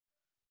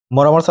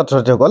মৰমৰ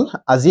ছাত্ৰ-ছাত্ৰীসকল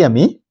আজি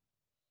আমি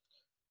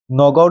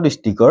নগাঁও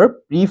ডিষ্ট্ৰিক্টৰ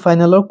প্ৰি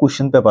ফাইনেলৰ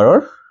কোৱেশ্চন পেপাৰৰ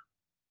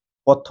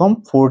প্ৰথম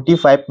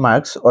 45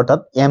 মাৰ্কস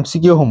অৰ্থাৎ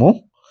MCQ সমূহ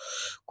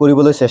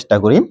কৰিবলৈ চেষ্টা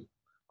কৰিম।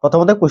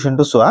 প্ৰথমতে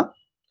কোৱেশ্চনটো চোৱা।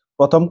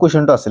 প্ৰথম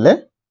কোৱেশ্চনটো আছিলে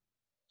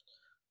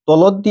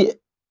তলত দি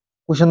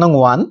কোৱেশ্চন নং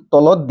 1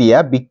 তলত দিয়া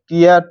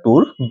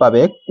বিক্ৰিয়াটোৰ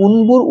বাবে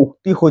কোনবোৰ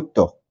উক্তি সত্য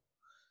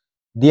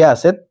দিয়া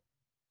আছে।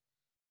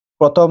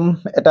 প্ৰথম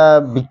এটা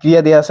বিক্ৰিয়া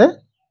দিয়া আছে,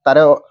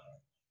 তাৰে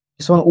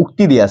কিছুমান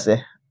উক্তি দিয়া আছে।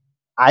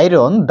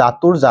 আইৰন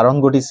ধাতুৰ জাৰণ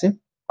ঘটিছে,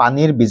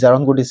 পানীৰ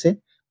বিজাৰণ ঘটিছে,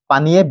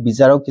 পানীয়ে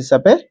বিজাৰক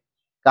হিচাপে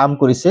কাম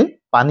কৰিছে,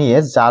 পানীয়ে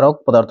জাৰক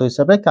পদাৰ্থ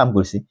হিচাপে কাম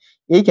কৰিছে।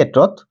 এই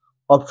ক্ষেত্ৰত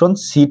অপশন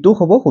সি টো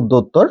হ'ব শুদ্ধ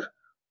উত্তৰ।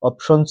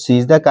 Option C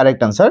is the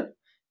correct answer.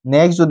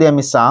 Next যদি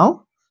আমি চাওঁ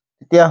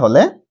তেতিয়া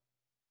হলে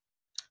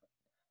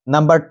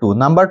নাম্বাৰ 2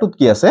 নাম্বাৰটোত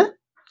কি আছে?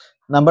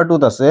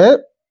 নাম্বাৰটোত আছে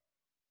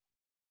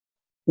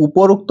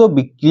উপৰোক্ত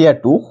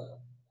বিক্ৰিয়াটো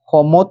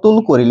সমতুল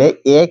কৰিলে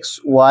x,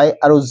 y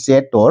আৰু z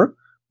ৰ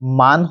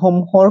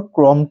মানসমূহৰ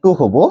ক্ৰমটো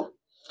হ'ব,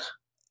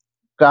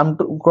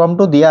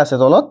 ক্ৰমটো দিয়া আছে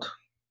তলত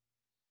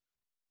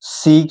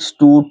 6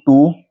 2 2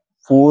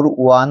 4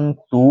 1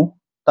 2,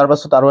 তাৰ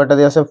পাছত আৰু এটা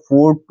দিয়া আছে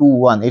 4 2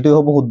 1। এটো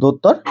হ'ব শুদ্ধ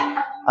উত্তৰ।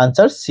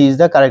 Answer C is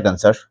the correct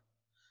answer.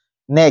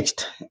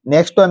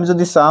 Next আমি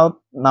যদি চাওঁ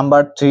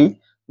নাম্বাৰ 3,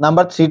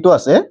 নাম্বাৰ 3 টো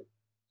আছে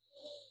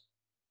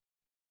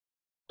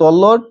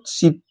তলৰ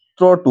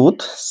চিত্ৰটোত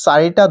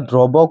চাৰিটা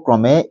দ্ৰৱ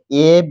ক্ৰমে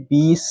A B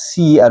C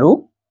আৰু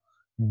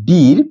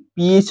ডিৰ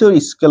pH ৰ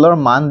স্কেলৰ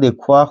মান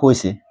দেখুওৱা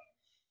হৈছে।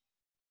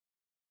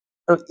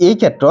 আৰু এই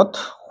ক্ষেত্ৰত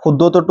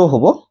শুদ্ধ উত্তৰটো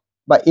হ'ব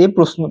বা এই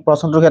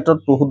প্ৰশ্নটোৰ ক্ষেত্ৰত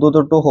শুদ্ধ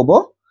উত্তৰটো হ'ব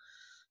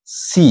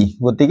সি।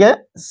 গতিকে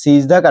সি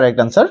is the correct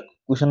answer.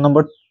 Question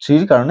number 3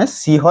 ৰ কাৰণে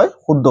সি হয়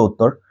শুদ্ধ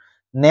উত্তৰ।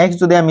 নেক্সট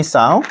যদি আমি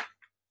চাওঁ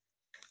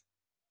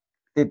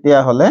তেতিয়া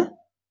হলে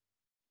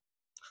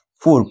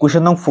 4,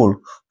 কোৱেশ্চন নম্বৰ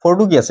 4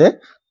 টো কি আছে?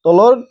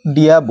 তলৰ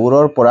দিয়া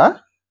বোৰৰ পৰা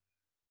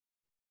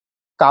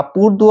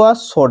কাপোৰ ধোৱা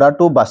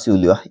সোডাটো বাছি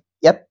উলিওৱা।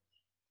 ইয়াত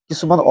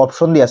কিছুমান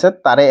অপশন দিয়া আছে,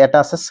 তাৰে এটা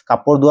আছে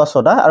কাপোৰ ধোৱা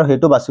সোডা আৰু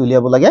হেতু বাছি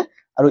উলিয়াব লাগে।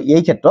 আৰু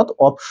এই ক্ষেত্ৰত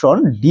অপশন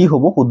ডি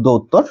হ'ব শুদ্ধ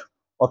উত্তৰ।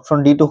 অপশন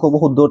ডি টো হ'ব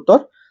শুদ্ধ উত্তৰ।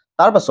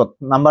 তাৰ পাছত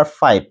নাম্বাৰ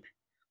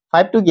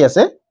 5 টো কি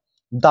আছে?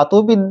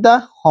 ধাতুবিদ্যা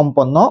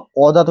সম্পন্ন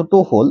অধাতুটো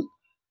হ'ল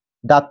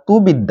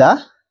ধাতুবিদ্যা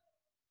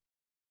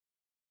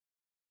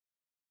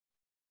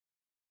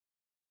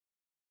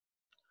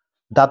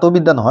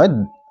নহয়,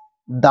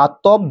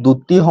 দাতৱ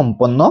দ্যুতি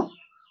সম্পন্ন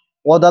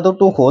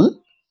অধাতুটো হ'ল,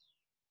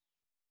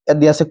 ইয়াত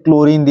দিয়া আছে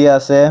ক্লোৰিন দিয়া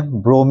আছে,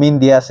 ব্ৰোমিন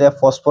দিয়া আছে,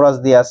 ফসফৰাছ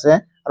দিয়া আছে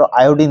আৰু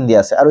আয়োডিন দিয়া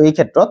আছে। আৰু এই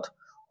ক্ষেত্ৰত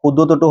শুদ্ধ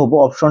উত্তৰটো হ'ব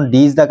option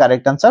D is the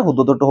correct answer. শুদ্ধ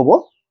উত্তৰটো হ'ব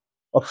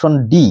অপশন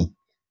ডি।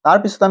 তাৰ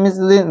পিছত আমি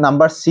যদি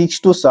নাম্বাৰ 6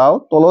 টো চাওঁ,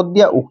 তলত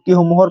দিয়া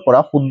উক্তিসমূহৰ পৰা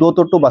শুদ্ধ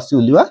উত্তৰটো বাছি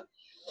উলিওৱা।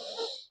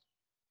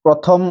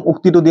 প্ৰথম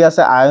উক্তিটো দিয়া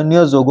আছে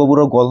আয়নীয়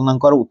যৌগবোৰৰ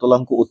গলনাংক আৰু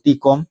উতলাংক অতি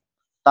কম।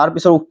 তাৰ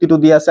পিছত উক্তিটো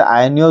দিয়া আছে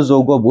আয়নীয়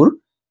যৌগবোৰ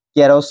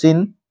কেৰোচিন,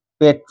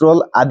 পেট্ৰল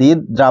আদি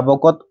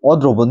দ্ৰাৱকত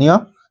অদ্ৰৱণীয়।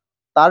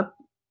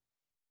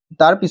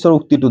 তাৰ পিছৰ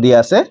উক্তিটো দিয়া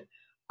আছে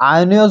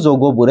আয়নীয়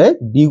যৌগবোৰে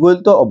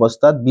বিগলিত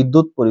অৱস্থাত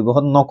বিদ্যুৎ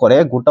পৰিবহন নকৰে,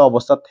 গোটা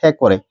অৱস্থাত শেষ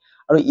কৰে।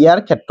 আৰু ইয়াৰ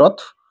ক্ষেত্ৰত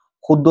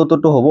শুদ্ধ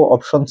উত্তৰটো হ'ব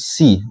option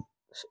C.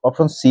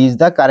 Option C is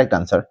the correct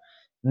answer.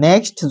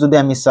 Next যদি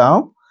আমি চাওঁ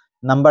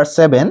নাম্বাৰ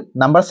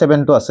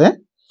 7 টো আছে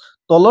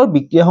তলৰ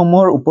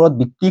বিক্ৰিয়াসমূহৰ ওপৰত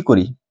ভিত্তি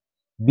কৰি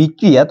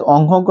বিক্ৰিয়াত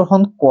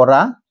অংশগ্ৰহণ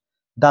কৰা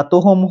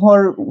ধাতুসমূহৰ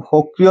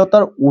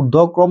সক্ৰিয়তাৰ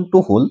ঊৰ্ধ্বক্ৰমটো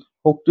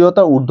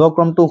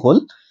হ'ল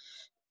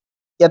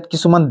ইয়াত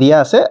কিছুমান দিয়া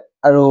আছে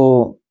আৰু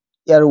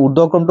ইয়াৰ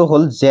ঊৰ্ধ্বক্ৰমটো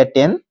হ'ল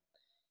Z10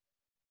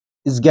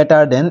 is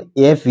greater than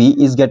Fe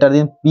is greater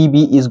than Pb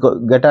is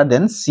greater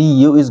than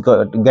Cu is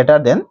greater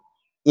than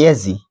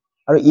Ag।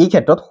 আৰু এই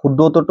ক্ষেত্ৰত শুদ্ধ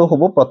উত্তৰটো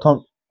হ'ব প্ৰথম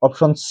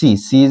option C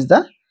is the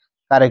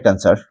correct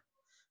answer.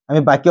 আমি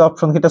বাকি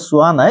অপশন কেইটা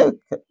চোৱা নাই,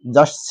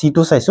 জাস্ট সি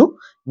টো চাইছো।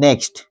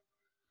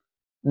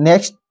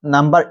 নেক্সট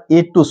নাম্বাৰ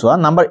 8 টো চোৱা।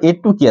 নাম্বাৰ 8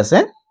 টো কি আছে?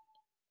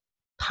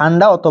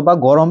 ঠাণ্ডা অথবা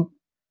গৰম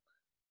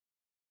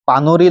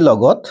পানীৰ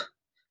লগত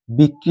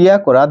বিক্ৰিয়া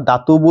কৰা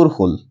ধাতুবোৰ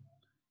হ'ল,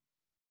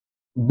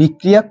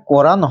 বিক্ৰিয়া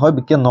কৰা নহয়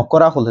বিক্ৰিয়া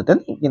নকৰা হ'লহেঁতেন,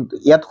 কিন্তু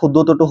ইয়াত শুদ্ধ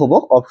উত্তৰটো হ'ব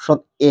option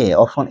A.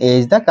 Option A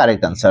is the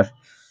correct answer.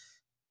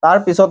 তাৰ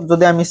পিছত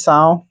যদি আমি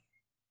চাওঁ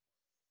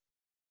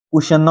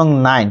কোৱেশ্চন নং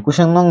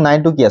 9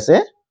 টো কি আছে?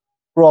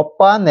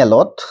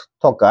 প্ৰপানেলত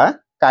থকা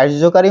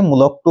কাৰ্যকাৰী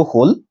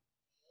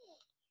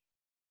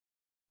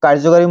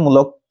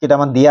মূলক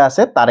কেইটামান দিয়া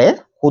আছে, তাৰে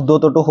শুদ্ধ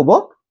উত্তৰটো হ'ব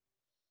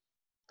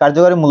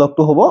কাৰ্যকাৰী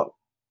মূলকটো হ'ব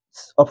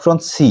অপশন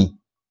সি।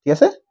 ঠিক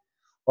আছে,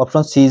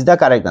 option C is the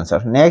correct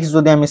answer. Next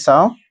যদি আমি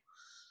চাওঁ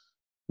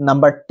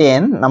নাম্বাৰ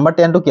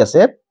 10 টো কি আছে?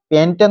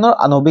 পেন্টেনৰ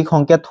আণবিক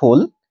সংকেত হ'ল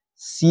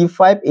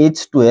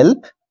C5H12।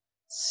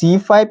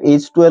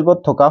 C5H12 ত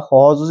থকা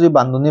সহযোজী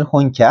বান্ধনীৰ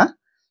সংখ্যা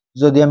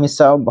যদি আমি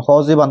চাওঁ,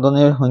 সহযোজী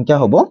বান্ধনীৰ সংখ্যা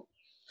হ'ব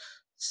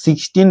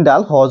 16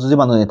 ডাল সহযোজী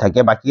বান্ধনী থাকে,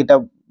 বাকিটা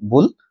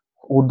ভুল।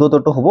 শুদ্ধ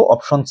উত্তৰটো হ'ব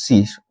option C.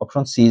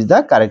 Option C is the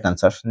correct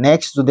answer.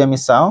 Next যদি আমি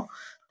চাওঁ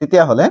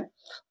তেতিয়া হলে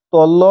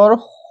তলৰ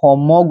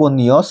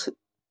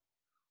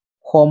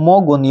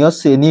সমগণীয়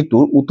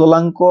শ্ৰেণীটোৰ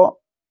উতলাংক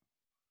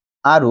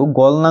আৰু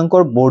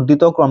গলনাংকৰ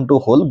বৰ্ধিত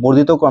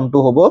ক্ৰমটো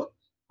হ'ব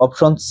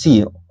অপশন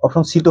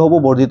সি টো হ'ব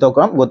বৰ্ধিত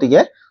ক্ৰম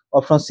গতিকে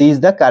option C is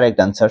the correct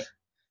answer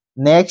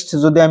next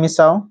যদি আমি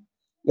চাও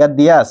ইয়াত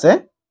দিয়া আছে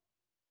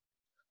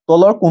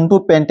তলৰ কোনটো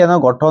পেন্টেনৰ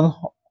গঠন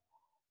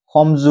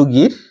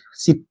সংযোগীৰ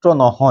চিত্ৰ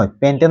নহয়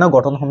পেন্টেনৰ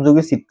গঠন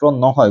সংযোগীৰ চিত্ৰ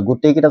নহয়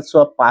গোটেই কিটা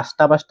চোৱা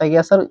পাঁচটা কি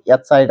আছে আৰু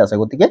ইয়াত চাৰিটা আছে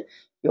গতিকে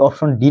এই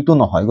অপশন ডি টো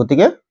নহয়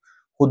গতিকে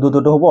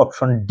শুদ্ধটো হ'ব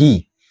অপশন ডি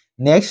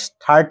নেক্সট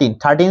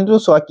 13 টো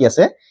চোৱা কি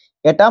আছে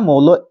এটা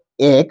মৌল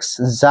x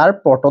যাৰ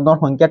প্ৰটনৰ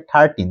সংখ্যা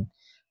 13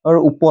 ৰ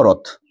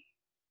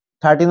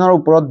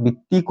ওপৰত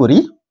ভিত্তি কৰি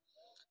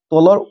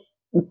তলৰ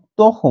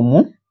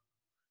উক্তসমূহ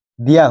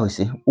দিয়া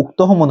হৈছে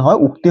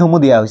উক্তিসমূহ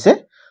দিয়া হৈছে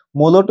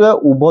মৌলটোৱে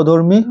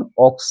উভধৰ্মী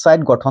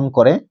অক্সাইড গঠন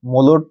কৰে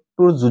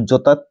মৌলটোৰ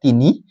যোজ্যতা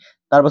 3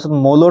 তাৰ পাছত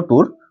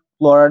মৌলটোৰ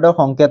ক্লৰাইডৰ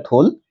সংকেত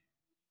হ'ল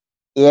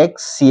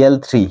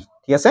HCl3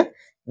 ঠিক আছে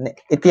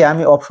এতিয়া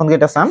আমি অপশন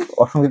কেইটা চাম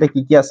অপশন কেইটা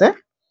কি আছে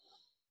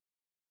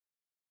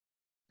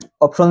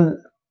অপশন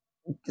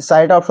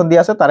চাৰিটা অপশন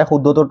দিয়া আছে তাৰে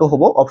শুদ্ধটো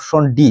হ'ব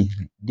option D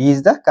is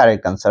the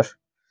correct answer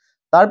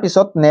তাৰ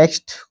পিছত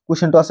নেক্সট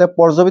কোৱেশ্চনটো আছে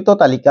পৰ্যবিত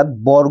তালিকাত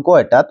বৰ্গ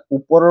এটাত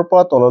ওপৰৰ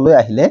পৰা তললৈ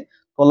আহিলে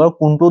তলৰ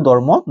কোনটো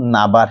ধৰ্ম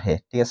নাবাঢ়ে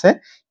ঠিক আছে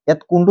ইয়াত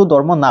কোনটো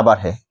ধৰ্ম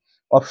নাবাঢ়ে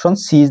option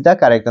C is the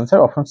correct answer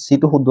option সি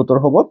টো শুদ্ধতৰ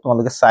হ'ব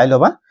তোমালোকে চাই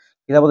লবা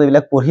কিতাপত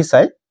এইবিলাক পঢ়ি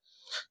চাই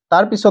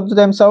তাৰ পিছত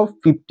যদি আমি চাও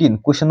 15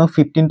 কোৱেশ্চন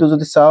 15 টো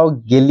যদি চাও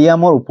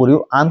গেলিয়ামৰ উপৰিও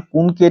আন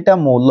কোন কেইটা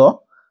মৌল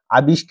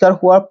আৱিষ্কাৰ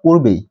হোৱাৰ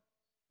পূৰ্বেই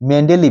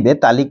মেন্ডেলিভে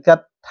তালিকাত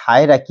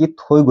ঠাই ৰাখি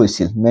থৈ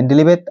গৈছিল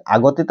মেন্ডেলিভে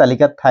আগতে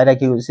তালিকাত ঠাই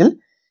ৰাখি গৈছিল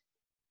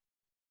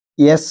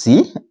এসসি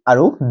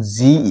আৰু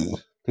জিই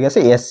ঠিক আছে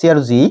এসসি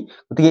আৰু জিই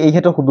গতিকে এই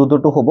ক্ষেত্ৰত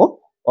শুদ্ধটো হ'ব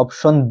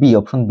option B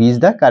is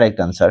the correct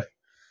answer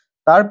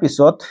তাৰ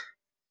পিছত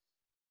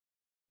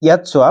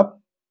ইয়াত চোৱা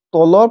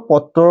তলৰ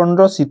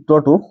পত্ৰৰন্ধ্ৰ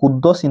চিত্ৰটোৰ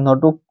শুদ্ধ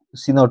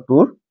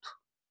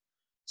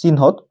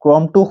চিহ্নত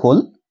ক্ৰমটো হ'ল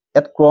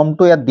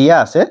ক্ৰমটো ইয়াত দিয়া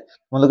আছে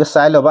তোমালোকে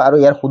চাই লবা আৰু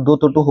ইয়াৰ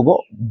শুদ্ধটো হ'ব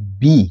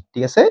বি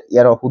ঠিক আছে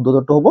ইয়াৰ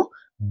শুদ্ধটো হ'ব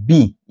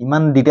বি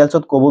ইমান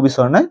ডিটেইলছত ক'ব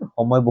বিচৰা নাই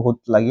সময় বহুত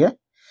লাগে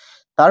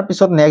তাৰ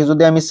পিছত নেক্সট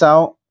যদি আমি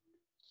চাও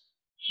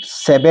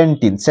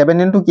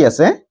 17 টো কি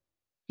আছে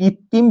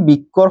কৃত্ৰিম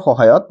বৃক্কৰ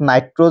সহায়ত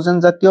নাইট্ৰজেন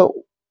জাতীয়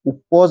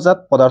উপজাত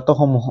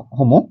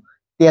পদাৰ্থসমূহ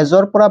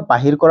তেজৰ পৰা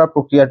বাহিৰ কৰা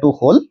প্ৰক্ৰিয়াটো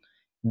হ'ল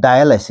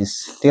ডায়ালাইসিস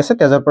ঠিক আছে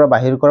তেজৰ পৰা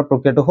বাহিৰ কৰা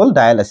প্ৰক্ৰিয়াটো হ'ল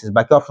ডায়ালাইসিস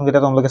বাকি অপশন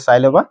কেইটা তোমালোকে চাই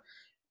লবা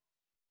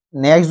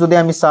নেক্সট যদি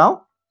আমি চাও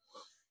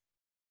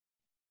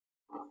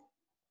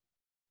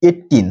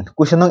 18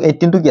 কোৱেশ্চন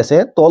 18 টো কি আছে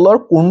তলৰ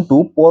কোনটো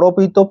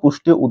পৰপহিত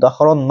পুষ্টিৰ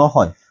উদাহৰণ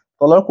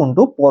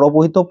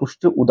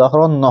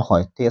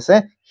নহয় ঠিক আছে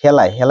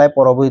হেলাই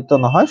পৰপহিত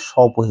নহয়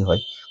স্বপহী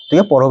হয় ঠিক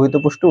পৰপহিত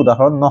পুষ্টিৰ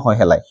উদাহৰণ নহয়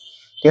হেলাই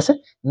ঠিক আছে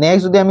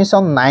নেক্সট যদি আমি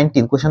চাও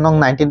 19 কোৱেশ্চন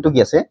 19 টো কি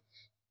আছে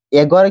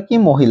এগৰাকী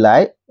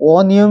মহিলাই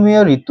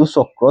অনিয়মীয়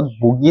ঋতুচক্ৰত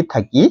ভুগি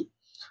থাকি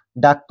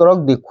ডাক্তৰক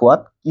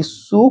দেখুৱাত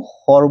কিছু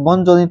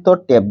হৰমনজনিত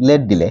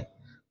টেবলেট দিলে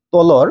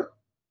তলৰ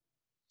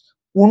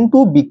কোনটো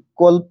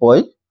বিকল্পই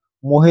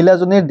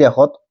মহিলাজনীৰ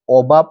দেহত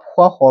অভাৱ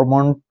হোৱা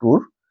হৰমনটোৰ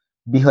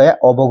বিষয়ে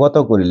অৱগত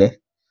কৰিলে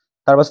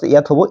তাৰ পাছত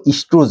ইয়াত হ'ব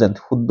ইষ্ট্ৰোজেন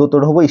শুদ্ধটো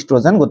হ'ব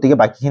ইষ্ট্ৰোজেন গতিকে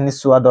বাকিখিনি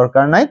চোৱা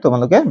দৰকাৰ নাই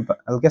তোমালোকে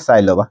ভালকে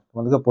চাই লবা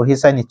তোমালোকে পঢ়ি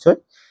চাই নিশ্চয়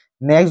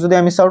নেক্সট যদি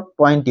আমি চাও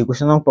 20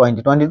 কোৱেশ্চন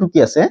 20 টো কি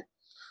আছে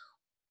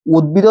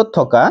উদ্ভিদত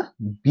থকা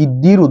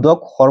বৃদ্ধিৰোধক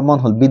হৰমন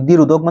হ'ল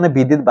বৃদ্ধিৰোধক মানে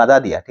বৃদ্ধিত বাধা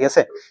দিয়া ঠিক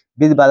আছে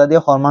বৃদ্ধিত বাধা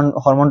দিয়া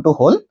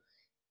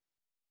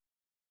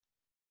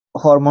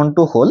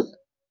হৰমনটো হ'ল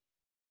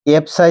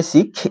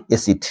এপসাইচিক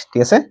এসিড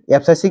ঠিক আছে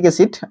এপসাইচিক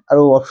এসিড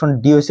আৰু অপশন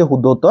ডি হৈছে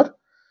শুদ্ধ উত্তৰ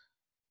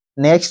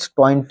নেক্সট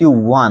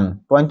 21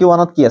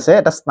 ত কি আছে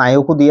এটা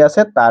স্নায়ুকো দিয়া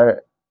আছে তাৰ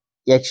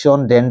একশন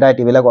ডেন্ড্ৰাইট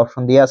এইবিলাক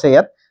অপশন দিয়া আছে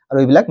ইয়াত আৰু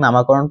এইবিলাক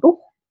নামাকৰণটো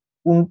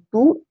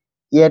কোনটো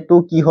এটো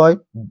কি হয়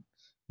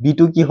বি2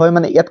 কি হয়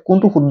মানে ইয়াত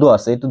কোনটো শুদ্ধ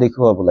আছে এটো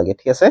দেখুৱাব লাগে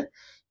ঠিক আছে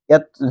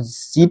ইয়াত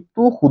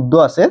যিটো শুদ্ধ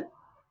আছে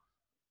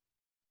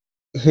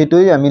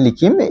হেটোই আমি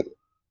লিখিম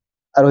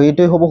আৰু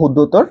হেটোই হ'ব শুদ্ধ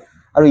উত্তৰ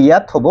আৰু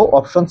ইয়াত হ'ব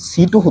অপশন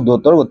সি টো শুদ্ধ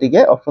উত্তৰ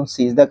গতিকে option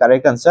C is the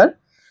correct answer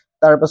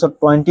তাৰ পাছত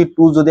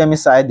 22 যদি আমি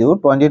চাই দিও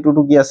 22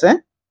 টো কি আছে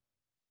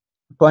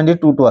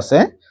 22 টো আছে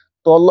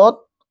তলত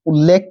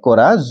উল্লেখ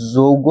কৰা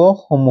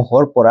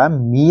যৌগসমূহৰ পৰা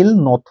মিল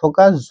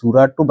নথকা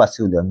জোৰাটো বাছি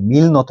উলিওৱা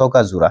মিল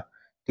নথকা জোৰা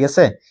ঠিক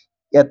আছে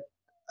ইয়াত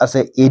আছে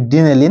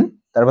এড্ৰিনেলিন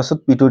তাৰ পাছত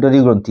পিটুইটাৰী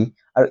গ্ৰন্থি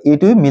আৰু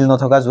এইটোই মিল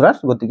নথকা জোৰা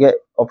গতিকে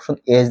option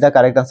A is the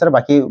correct answer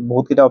বাকি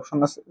বহুত কিটা অপশন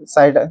আছে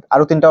চাৰিটা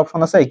আৰু তিনটা অপশন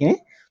আছে এইখিনি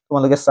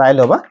তোমালোকে চাই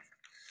লবা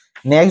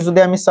নেক্সট যদি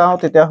আমি চাও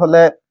তেতিয়া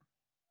হলে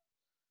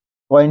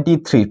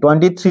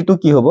 23 টো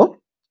কি হ'ব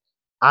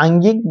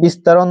আংগিক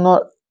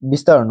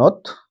বিস্তাৰণত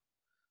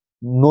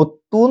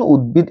নতুন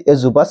উদ্ভিদ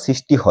এজোপা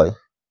সৃষ্টি হয়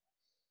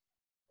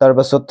তাৰ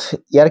পাছত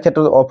ইয়াৰ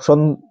ক্ষেত্ৰত অপশন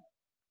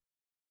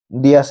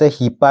দিয়া আছে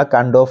হিপা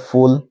কাণ্ড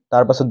ফুল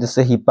তাৰ পাছত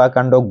দিছে হিপা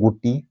কাণ্ড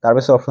গুটি তাৰ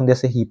পাছত অপশন দিয়া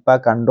আছে হিপা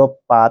কাণ্ড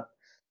পাত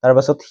তাৰ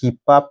পাছত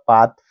হিপা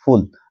পাত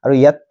ফুল আৰু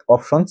ইয়াত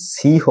অপশন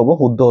সি হ'ব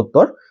শুদ্ধ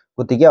উত্তৰ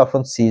গতিকে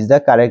option C is the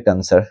correct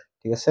answer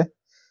ঠিক আছে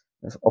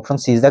option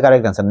C is the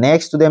correct answer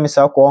next যদি আমি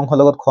চাও ক অংশৰ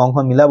লগত খ অংশ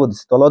মিলাব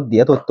দিছে তলত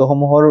দিয়া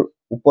তথ্যসমূহৰ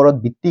ওপৰত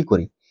ভিত্তি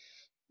কৰি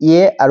এ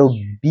আৰু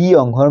বি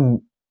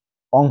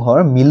অংশৰ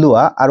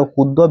মিলোৱা আৰু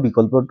শুদ্ধ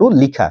বিকল্পটো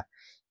লিখা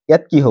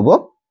ইয়াত কি হ'ব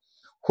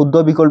শুদ্ধ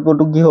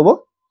বিকল্পটো কি হ'ব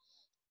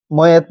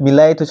মই ইয়াত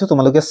মিলাই থৈছো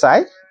তোমালোকে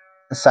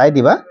চাই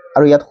দিবা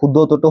আৰু ইয়াত শুদ্ধ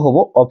উত্তৰটো হ'ব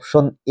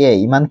অপচন এ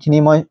ইমানখিনি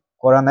মই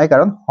কৰা নাই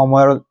কাৰণ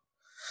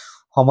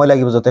সময়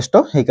লাগিব যথেষ্ট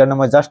সেইকাৰণে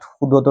মই জাস্ট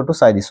শুদ্ধ উত্তৰটো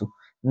চাই দিছো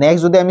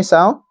নেক্সট যদি আমি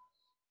চাওঁ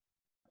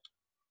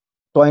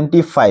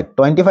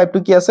 25 টো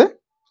কি আছে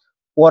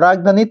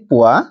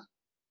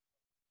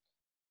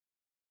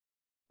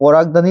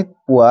পৰাগধানীত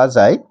পোৱা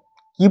যায়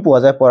কি পোৱা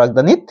যায়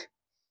পৰাগধানীত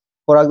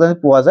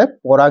পোৱা যায়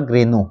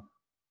পৰাগৰেণু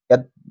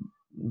ইয়াত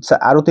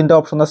আৰু তিনটা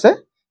অপচন আছে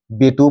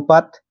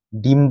বেটুপাত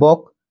ডিম্বক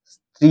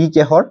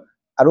স্ত্ৰীকেহৰ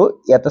আৰু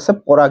ইয়াত আছে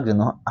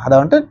পৰাগৰেণু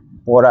সাধাৰণতে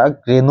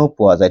পৰাগৰেণু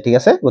পোৱা যায় ঠিক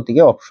আছে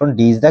গতিকে option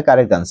D is the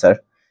correct answer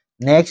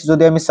next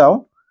যদি আমি চাওঁ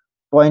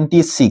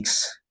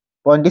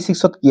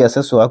 26 ত কি আছে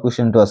চোৱা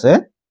কোৱেশ্চনটো আছে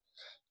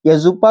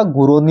এজোপা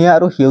গুৰণীয়া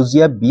আৰু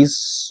সেউজীয়া বীজ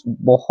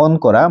বহন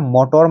কৰা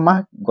মটৰ মাহ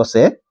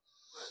গছে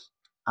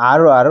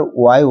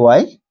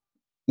RRYY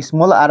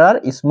small RR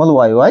small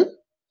YY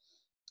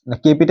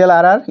capital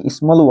RR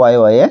small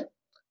YY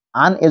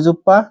আন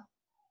এজোপা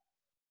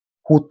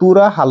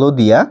খুতুৰা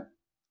হালধীয়া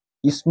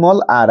স্মল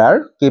RR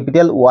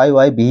কেপিটেল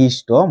YY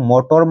বিশিষ্ট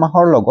মটৰ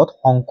মাহৰ লগত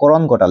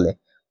সংকৰণ ঘটালে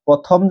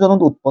প্ৰথম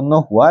জনত উৎপন্ন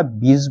হোৱা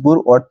বীজবোৰ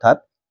অৰ্থাৎ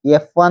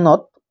F1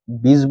 ত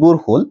বীজবোৰ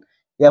হ'ল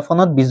F1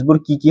 ত বীজবোৰ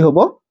কি হ'ব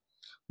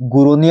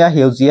গুৰণীয়া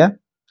সেউজীয়া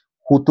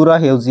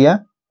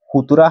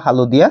খুতুৰা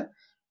হালধীয়া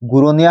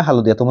গুৰণীয়া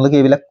হালধীয়া তোমালোকে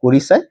এইবিলাক কৰি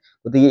চাই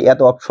গতিকে ইয়াত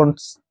অপচন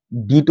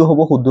ডি টো হ'ব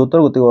শুদ্ধ উত্তৰ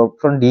গতিকে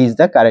option D is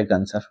the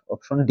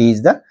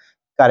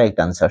correct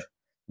answer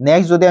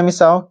next যদি আমি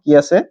চাওঁ কি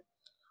আছে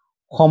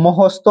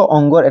সমহস্ত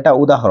অংগৰ এটা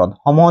উদাহৰণ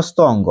সমহস্ত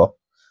অংগ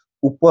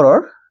ওপৰৰ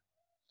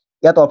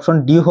ইয়াত অপচন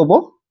ডি হ'ব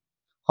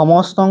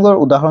সমহস্ত অংগৰ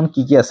উদাহৰণ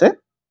কি আছে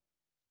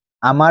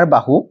আমাৰ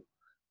বাহু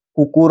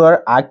কুকুৰৰ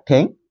আগ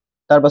ঠেং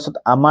তাৰ পাছত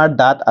আমাৰ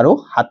দাঁত আৰু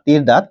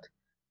হাতীৰ দাঁত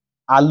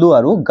আলু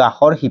আৰু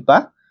গাহৰ শিপা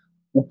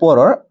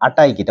ওপৰৰ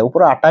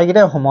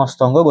আটাইকেইটা সমস্ত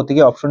অংগ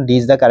গতিকে option D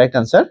is the correct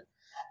answer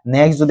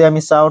next যদি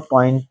আমি চাওঁ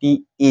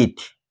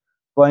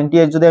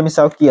 28 যদি আমি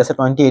চাওঁ কি আছে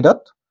 28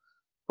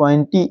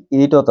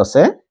 ত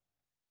আছে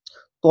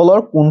তলৰ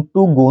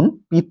কোনটো গুণ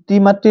পিতৃ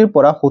মাতৃৰ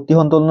পৰা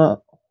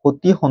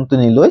সতি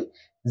সন্ততিলৈ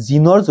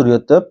জিনৰ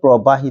জৰিয়তে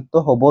প্ৰবাহিত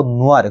হ'ব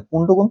নোৱাৰে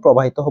কোনটো গুণ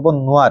প্ৰবাহিত হ'ব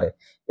নোৱাৰে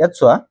ইয়াত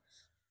চোৱা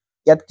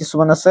ইয়াত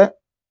কিছুমান আছে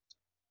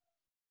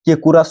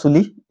কেকুৰা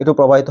চুলি এটো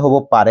প্ৰবাহিত হ'ব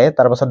পাৰে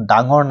তাৰ পাছত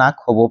ডাঙৰ নাক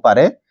হ'ব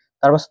পাৰে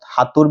তাৰ পাছত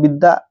হাতুৰ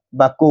বিদ্যা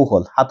বা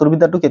কৌশল হাতুৰ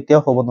বিদ্যাটো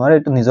কেতিয়াও হ'ব নোৱাৰে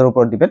এটো নিজৰ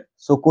ওপৰত ডিপেন্ড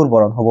চকুৰ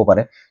বৰণ হ'ব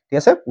পাৰে ঠিক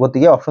আছে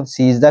গতিকে option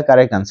C is the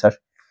correct answer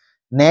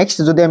next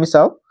যদি আমি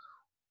চাওঁ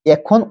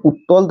এখন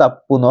উত্তল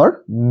দাপোনৰ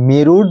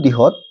মেৰুৰ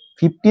দিশত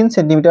 15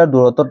 সেন্টিমিটাৰ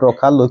দূৰত্বত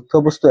ৰখা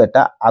লক্ষ্যবস্তু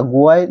এটা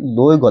আগুৱাই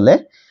লৈ গলে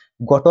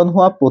গঠন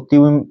হোৱা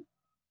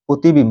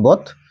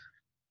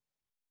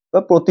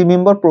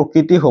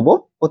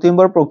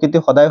প্ৰতিবিম্বৰ প্ৰকৃতি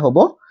সদায় হ'ব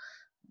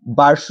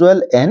ভাৰ্চুৱেল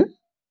এণ্ড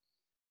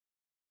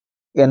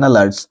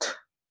এনালাৰ্জড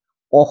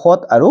অসৎ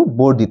আৰু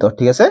বৰ্ধিত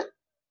ঠিক আছে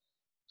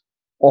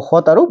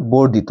অসৎ আৰু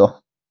বৰ্ধিত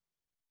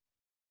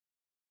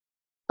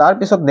তাৰ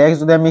পিছত নেক্সট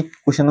যদি আমি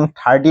কোৱেশ্চন নং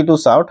 32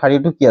 চাওঁ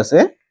 32 কি আছে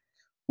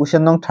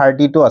কোৱেশ্চন নং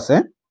 32 আছে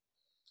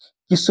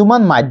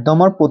কিছুমান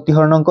মাধ্যমৰ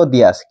প্ৰতিহৰণাংক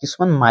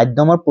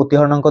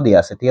দিয়া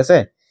আছে ঠিক আছে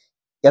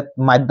ইয়াত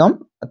মাধ্যম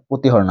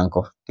প্ৰতিহৰণাংক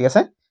ঠিক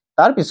আছে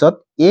তাৰ পিছত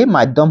এই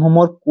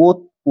মাধ্যমসমূহৰ কোট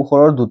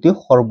পোহৰৰ দুটি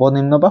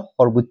সৰ্বনিম্ন বা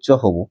সৰ্বোচ্চ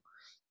হ'ব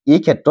এই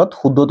ক্ষেত্ৰত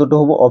শুদ্ধটো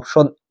হ'ব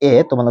অপচন এ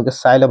তোমালোকে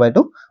চাই লবা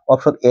এটো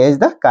option A is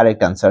the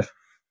correct answer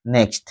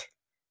next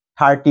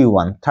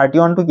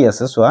 31 টো কি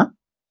আছে চোৱা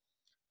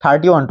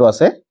 31 টো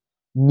আছে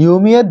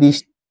নিয়মীয়া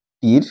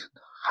দৃষ্টিৰ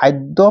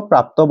খাদ্য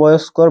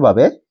প্ৰাপ্তবয়স্কৰ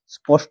বাবে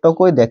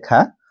স্পষ্টকৈ দেখা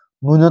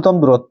ন্যূনতম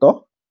দূৰত্ব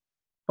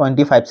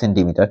 25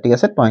 সেন্টিমিটাৰ ঠিক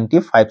আছে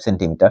 25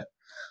 সেন্টিমিটাৰ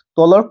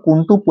তলৰ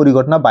কোনটো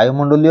পৰিঘটনা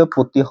বায়ুমণ্ডলীয়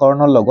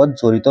প্ৰতিহৰণৰ লগত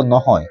জড়িত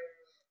নহয়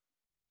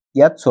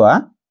ইয়াত চোৱা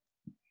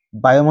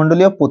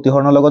বায়ুমণ্ডলীয়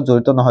প্ৰতিহৰণৰ লগত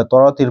জড়িত নহয়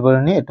তৰ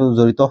তিৰবৰণী এটো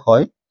জড়িত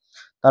হয়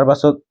তাৰ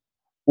পাছত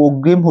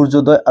অগ্ৰিম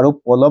সূৰ্যোদয় আৰু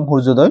পলম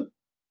সূৰ্যোদয়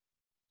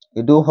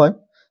এটো হয়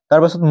তাৰ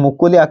পাছত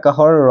মুকলি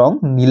আকাশৰ ৰং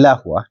নীলা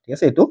হোৱা ঠিক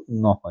আছে এটো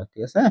নহয়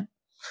ঠিক আছে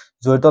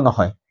জড়িত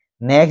নহয়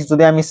নেক্সট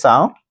যদি আমি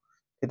চাওঁ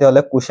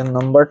তেতিয়াহলে কোৱেশ্চন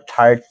নম্বৰ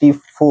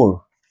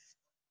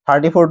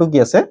 34 টো কি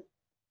আছে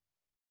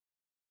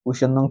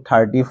কোৱেশ্চন নং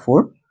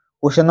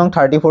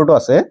 34 টো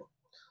আছে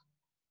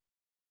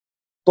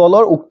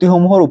তলৰ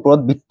উক্তিসমূহৰ ওপৰত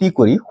ভিত্তি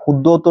কৰি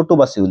শুদ্ধ উত্তৰটো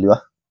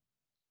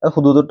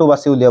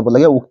বাছি উলিয়াব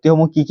লাগে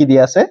উক্তিসমূহ কি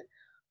দিয়া আছে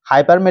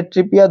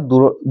হাইপাৰমেট্ৰিপিয়া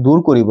দূৰ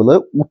কৰিবলৈ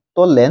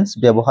উত্তল লেন্স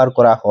ব্যৱহাৰ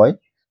কৰা হয়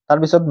তাৰ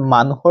পিছত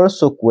মানুহৰ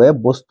চকুৱে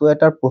বস্তু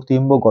এটাৰ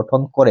প্ৰতিবিম্ব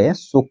গঠন কৰে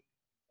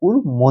চকুৰ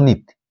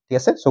মণিত ঠিক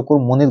আছে চকুৰ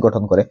মণিত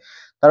গঠন কৰে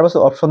তাৰ পাছত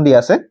অপচন দিয়া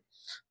আছে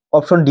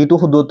অপচন ডি টো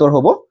শুদ্ধ উত্তৰ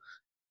হ'ব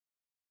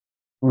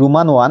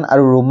ৰোমান 1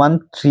 আৰু ৰোমান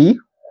 3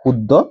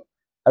 শুদ্ধ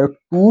আৰু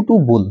 2 টো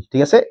ভুল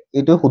ঠিক আছে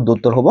এটো শুদ্ধ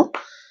উত্তৰ হ'ব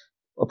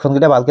অপচন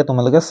কেইটা ভালকে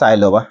তোমালোকে চাই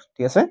লবা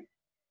ঠিক আছে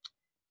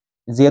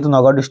যেহেতু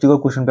নগাঁও ডিস্ট্ৰিক্টৰ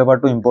কোৱেশ্চন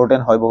পেপাৰটো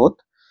ইম্পৰ্টেন্ট হয় বহুত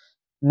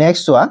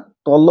নেক্সট চোৱা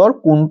তলৰ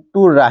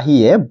কোনটো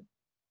ৰাহিয়ে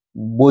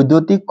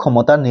বৈদ্যুতিক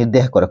ক্ষমতা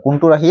নিৰ্দেশ কৰে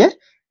কোনটো ৰাশিয়ে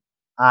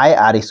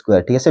IR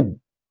স্কয়াৰ ঠিক আছে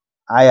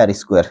IR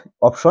square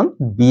option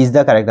B is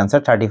the correct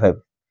answer 35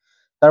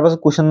 তাৰপাছত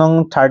কোৱেশ্চন নং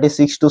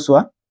 36 টো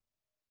চোৱা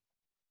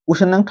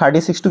কোৱেশ্চন নং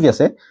 36 টো কি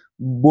আছে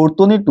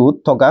বৰ্তনীটোত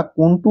থকা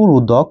কোনটো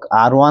ৰোধক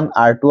R1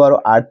 R2 আৰু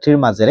R3 ৰ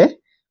মাজেৰে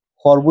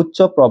সৰ্বোচ্চ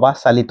প্ৰবাহ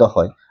চালিত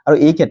হয় আৰু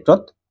এই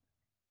ক্ষেত্ৰত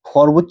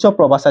সৰ্বোচ্চ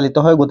প্ৰবাহ চালিত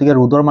হয় গতিকে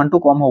ৰোধৰ মানটো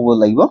কম হ'ব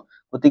লাগিব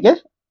গতিকে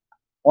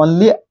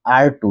only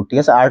R2 ঠিক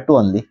আছে R2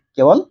 only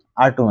কেৱল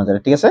R2 মাজেৰে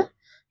ঠিক আছে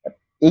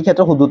এই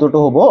ক্ষেত্ৰত শুদ্ধটো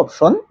হ'ব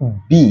অপশন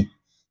বি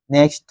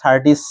নেক্সট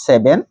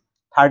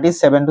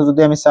 37 টো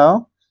যদি আমি চাও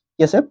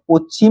কি আছে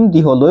পশ্চিম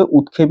দিশলৈ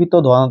উৎক্ষেপিত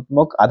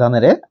ধনাত্মক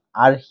আধানেৰে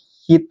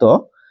আহিত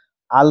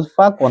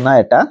আলফা কণা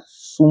এটা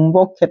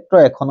চুম্বক ক্ষেত্ৰ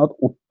এখনত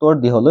উত্তৰ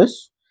দিশলৈ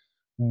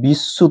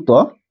বিচ্যুত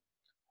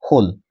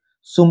হল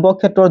চুম্বক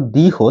ক্ষেত্ৰৰ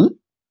দিশ হল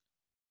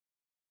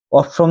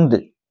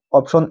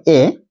অপশন এ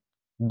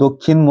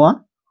দক্ষিণমুৱা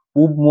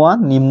পূবমুৱা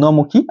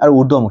নিম্নমুখী আৰু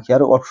ঊৰ্ধ্বমুখী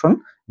আৰু অপশন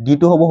ডি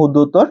টো হ'ব শুদ্ধ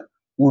উত্তৰ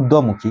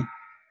ঊৰ্ধ্বমুখী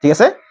ঠিক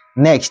আছে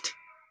নেক্সট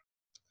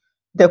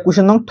এতিয়া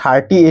কোৱেশ্চন নং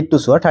 38 টো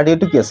চোৱা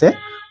 38 টো কি আছে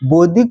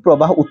বৈদ্যুতিক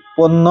প্ৰবাহ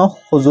উৎপন্ন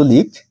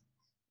সঁজুলিক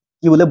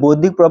কি বোলে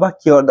বৈদ্যুতিক প্ৰবাহ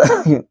কিহৰ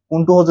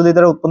কোনটো সঁজুলিৰ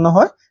দ্বাৰা উৎপন্ন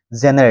হয়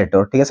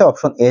জেনাৰেটৰ ঠিক আছে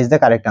option A is the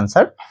correct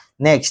answer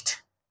next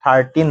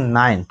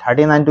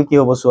 39 টো কি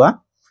হ'ব চোৱা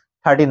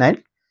 39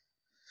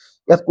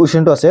 ইয়াত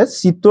কোৱেশ্চনটো আছে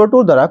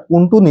চিত্ৰটোৰ দ্বাৰা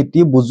কোনটো নীতি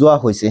বুজোৱা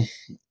হৈছে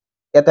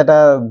ইয়াত এটা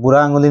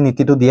বুঢ়া আঙুলি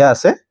নীতিটো দিয়া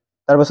আছে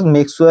তাৰ পাছত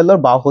মেক্সৱেলৰ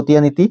বাওহতীয়া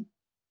নীতি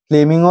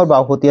ফ্লেমিঙৰ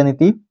বাওহতীয়া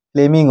নীতি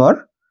ফ্লেমিঙৰ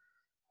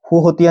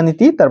সুহতীয়া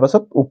নীতি তাৰ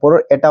পাছত ওপৰৰ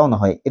এটাও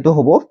নহয় এটো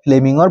হ'ব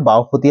ফ্লেমিঙৰ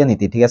বাওহতীয়া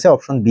নীতি ঠিক আছে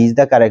option B is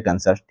the correct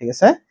answer ঠিক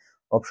আছে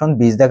option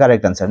B is the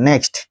correct answer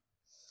next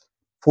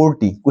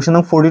 40 question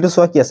নং 40 টো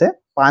চোৱা কি আছে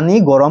পানী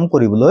গৰম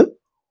কৰিবলৈ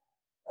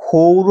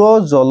সৌৰ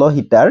জল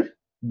হিটাৰ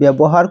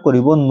ব্যৱহাৰ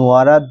কৰিব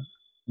নোৱাৰা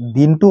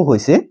দিনটো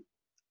হৈছে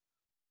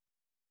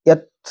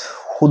ইয়াত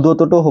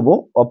শুদ্ধটো হ'ব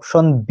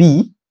অপশন বি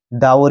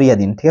ডাৱৰীয়া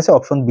দিন ঠিক আছে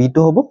অপশন বি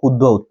টো হ'ব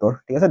শুদ্ধ উত্তৰ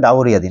ঠিক আছে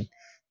ডাৱৰীয়া দিন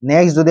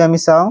নেক্সট যদি আমি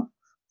চাও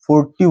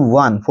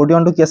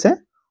 41 টো কি আছে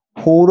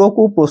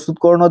সৌৰকো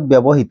প্ৰস্তুতকৰণত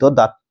ব্যৱহৃত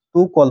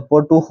ধাতু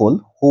কল্পটো হ'ল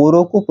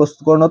সৌৰকো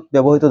প্ৰস্তুতকৰণত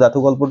ব্যৱহৃত ধাতু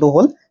কল্পটো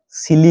হ'ল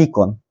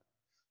সিলিকন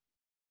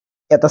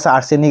এটা আছে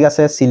আৰ্ছেনিক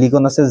আছে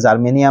সিলিকন আছে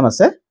জাৰ্মেনিয়াম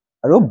আছে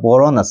আৰু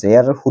বৰন আছে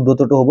ইয়াৰ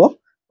শুদ্ধটো হ'ব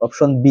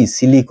অপশন বি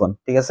সিলিকন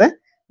ঠিক আছে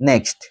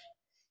নেক্সট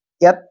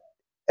ইয়াত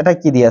এটা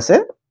কি দি আছে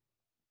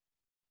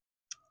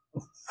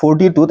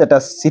 42 এটা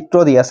চিত্ৰ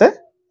দি আছে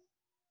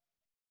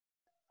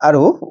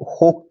আৰু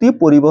শক্তি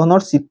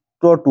পৰিবহনৰ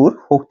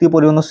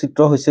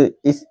চিত্ৰ হৈছে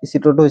এই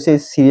চিত্ৰটো হৈছে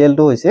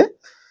সিৰিয়ালটো হৈছে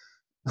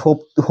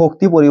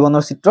শক্তি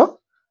পৰিবহনৰ চিত্ৰ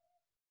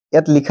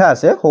ইয়াত লিখা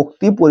আছে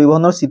শক্তি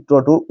পৰিবহনৰ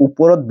চিত্ৰটোৰ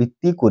ওপৰত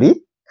ভিত্তি কৰি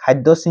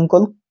খাদ্য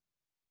শৃংখল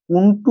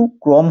কোনটো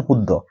ক্ৰম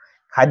শুদ্ধ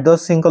খাদ্য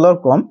শৃংখলৰ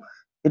ক্ৰম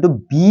এটো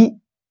বি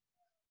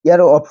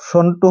ইয়াৰ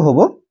অপশনটো হ'ব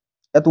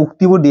এত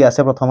উক্তিবোৰ দি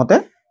আছে প্ৰথমতে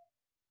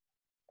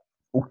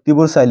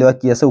উক্তিবোৰ চাই লোৱা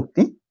কি আছে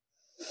উক্তি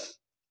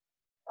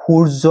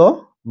সূৰ্য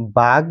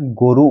বাঘ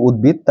গৰু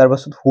উদ্ভিদ তাৰ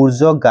পাছত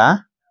সূৰ্য গা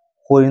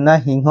হৰিণা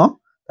সিংহ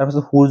তাৰ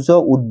পাছত সূৰ্য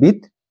উদ্ভিদ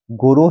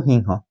গৰু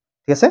সিংহ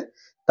ঠিক আছে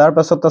তাৰ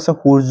পাছত আছে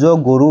সূৰ্য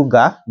গৰু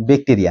গা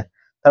ব্যাকটেৰিয়া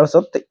তাৰ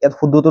পাছত এত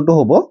শুদ্ধটো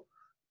হ'ব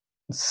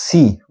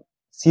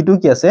সি টো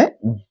কি আছে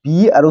বি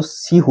আৰু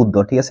সি শুদ্ধ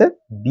ঠিক আছে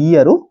বি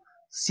আৰু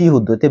সি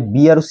শুদ্ধ তে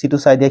বি আৰু সি টো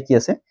চাই দিয়া কি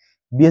আছে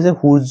বি আছে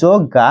সূৰ্য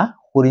গা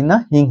হৰিণা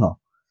সিংহ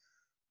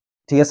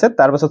ঠিক আছে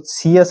তাৰ পাছত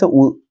সি আছে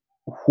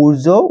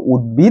সূৰ্য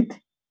উদ্ভিদ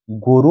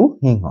গৰু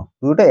সিংহ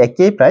দুটো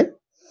একেই প্ৰায়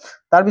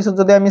তাৰ পিছত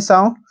যদি আমি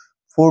চাও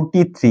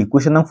 43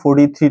 কোৱেশ্চন নং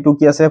 43 টো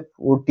কি আছে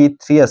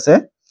 43 আছে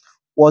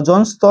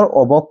ওজন স্তৰ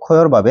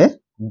অৱক্ষয়ৰ বাবে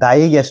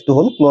দায়ী গেছটো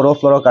হ'ল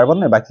ক্লোৰোফ্লোৰোকাৰ্বন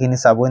বাকিখিনি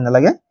চাবই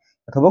নালাগে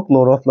অথবা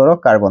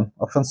ক্লোৰোফ্লোৰোকাৰ্বন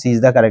option C is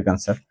the correct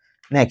answer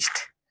next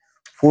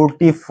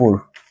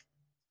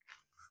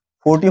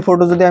 44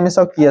 টো যদি আমি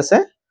চাও কি আছে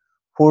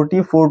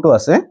 44 টো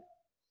আছে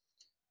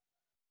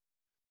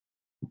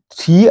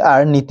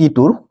 3R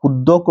নীতিটোৰ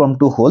শুদ্ধ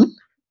ক্ৰমটো হ'ল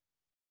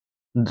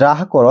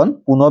দ্ৰাহকৰণ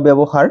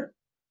পুনঃব্যৱহাৰ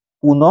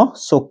পুনঃ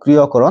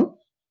সক্ৰিয়কৰণ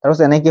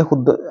তাৰপিছত এনেকৈ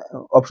শুদ্ধ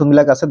অপশন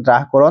বিলাক আছে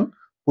দ্ৰাহকৰণ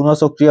পুনঃ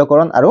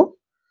সক্ৰিয়কৰণ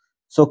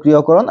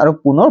আৰু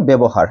পুনৰ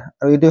ব্যৱহাৰ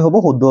আৰু এটো হ'ব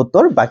শুদ্ধ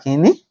উত্তৰ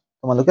বাকিখিনি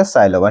তোমালোকে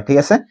চাই লবা ঠিক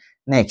আছে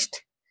নেক্সট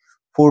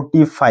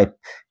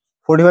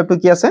 45 টো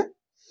কি আছে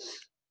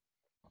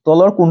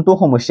তলৰ কোনটো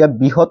সমস্যা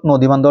বৃহৎ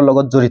নদীবান্ধৰ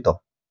লগত জড়িত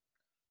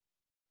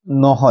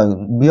নহয়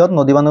বৃহৎ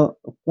নদীবান্ধ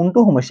কোনটো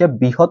সমস্যা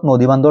বৃহৎ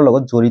নদীবান্ধৰ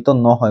লগত জড়িত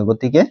নহয়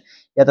গতিকে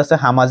ইয়াত আছে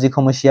সামাজিক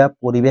সমস্যা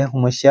পৰিবেশ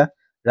সমস্যা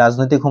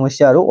ৰাজনৈতিক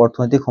সমস্যা আৰু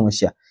অৰ্থনৈতিক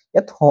সমস্যা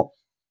ইয়াত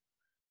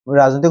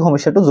ৰাজনৈতিক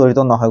সমস্যাটো জড়িত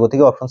নহয়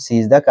গতিকে option C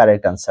is the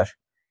correct answer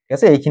ঠিক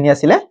আছে এইখিনি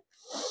আছিল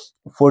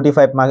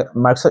 45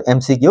 মাৰ্কছৰ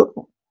MCQ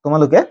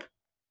তোমালোকে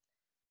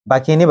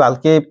বাকিখিনি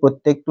ভালকে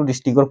প্ৰত্যেকটো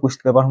ডিস্ট্ৰিক্টৰ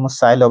কুৱেশ্চন পেপাৰ সমূহ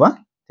চাই লবা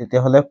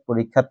তেতিয়া হলে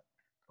পৰীক্ষাত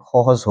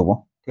সহজ হ'ব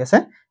ঠিক আছে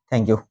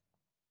থ্যাংক ইউ